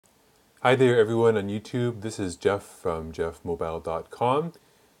Hi there, everyone on YouTube. This is Jeff from geoffmobile.com.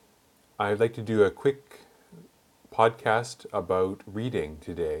 I'd like to do a quick podcast about reading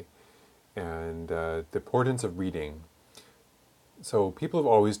today and the importance of reading. So, people have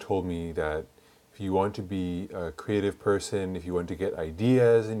always told me that if you want to be a creative person, if you want to get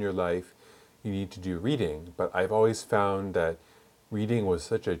ideas in your life, you need to do reading. But I've always found that reading was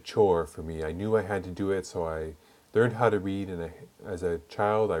such a chore for me. I knew I had to do it, so I learned how to read. And as a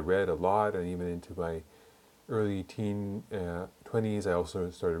child, I read a lot, and even into my early 20s, I also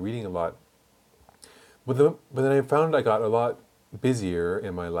started reading a lot. But then I found I got a lot busier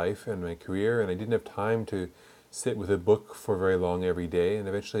in my life and my career, and I didn't have time to sit with a book for very long every day, and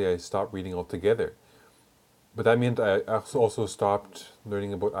eventually I stopped reading altogether. But that meant I also stopped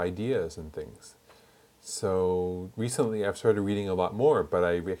learning about ideas and things. So recently I've started reading a lot more, but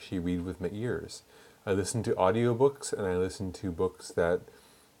I actually read with my ears. I listen to audiobooks and I listen to books that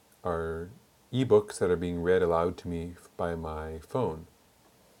are ebooks that are being read aloud to me by my phone.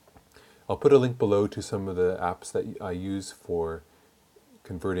 I'll put a link below to some of the apps that I use for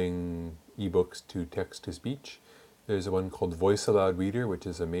converting ebooks to text to speech. There's one called Voicealoud Reader, which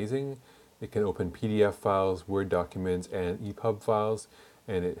is amazing. It can open PDF files, Word documents, and EPUB files,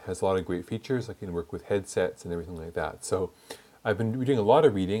 and it has a lot of great features. I can work with headsets and everything like that. So I've been doing a lot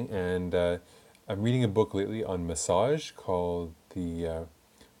of reading, and I'm reading a book lately on massage called The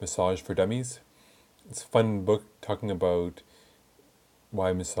Massage for Dummies. It's a fun book talking about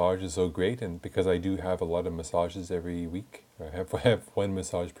why massage is so great, and because I do have a lot of massages every week, or I have one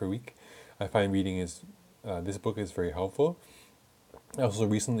massage per week, I find reading is this book is very helpful. I also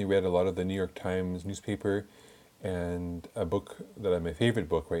recently read a lot of the New York Times newspaper and a book that is my favorite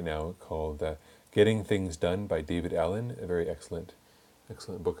book right now called Getting Things Done by David Allen, a very excellent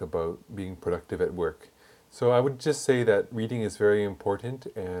book about being productive at work. So I would just say that reading is very important,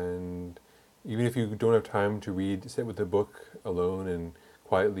 and even if you don't have time to read, sit with a book alone and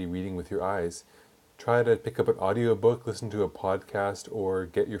quietly reading with your eyes. Try to pick up an audiobook, listen to a podcast, or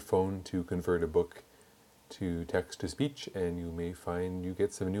get your phone to convert a book to text to speech, and you may find you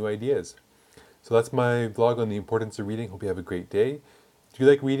get some new ideas. So that's my vlog on the importance of reading. Hope you have a great day. Do you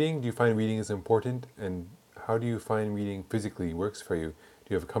like reading? Do you find reading is important? And how do you find reading physically works for you? Do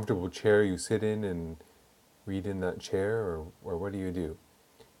you have a comfortable chair you sit in and read in that chair, or what do you do?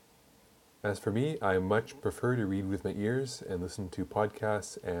 As for me, I much prefer to read with my ears and listen to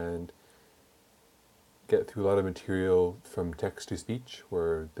podcasts and get through a lot of material from text to speech,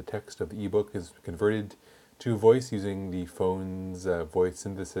 where the text of the ebook is converted to voice using the phone's voice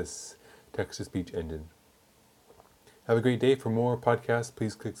synthesis text to speech engine. Have a great day. For more podcasts,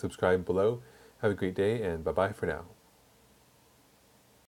 please click subscribe below. Have a great day, and bye bye for now.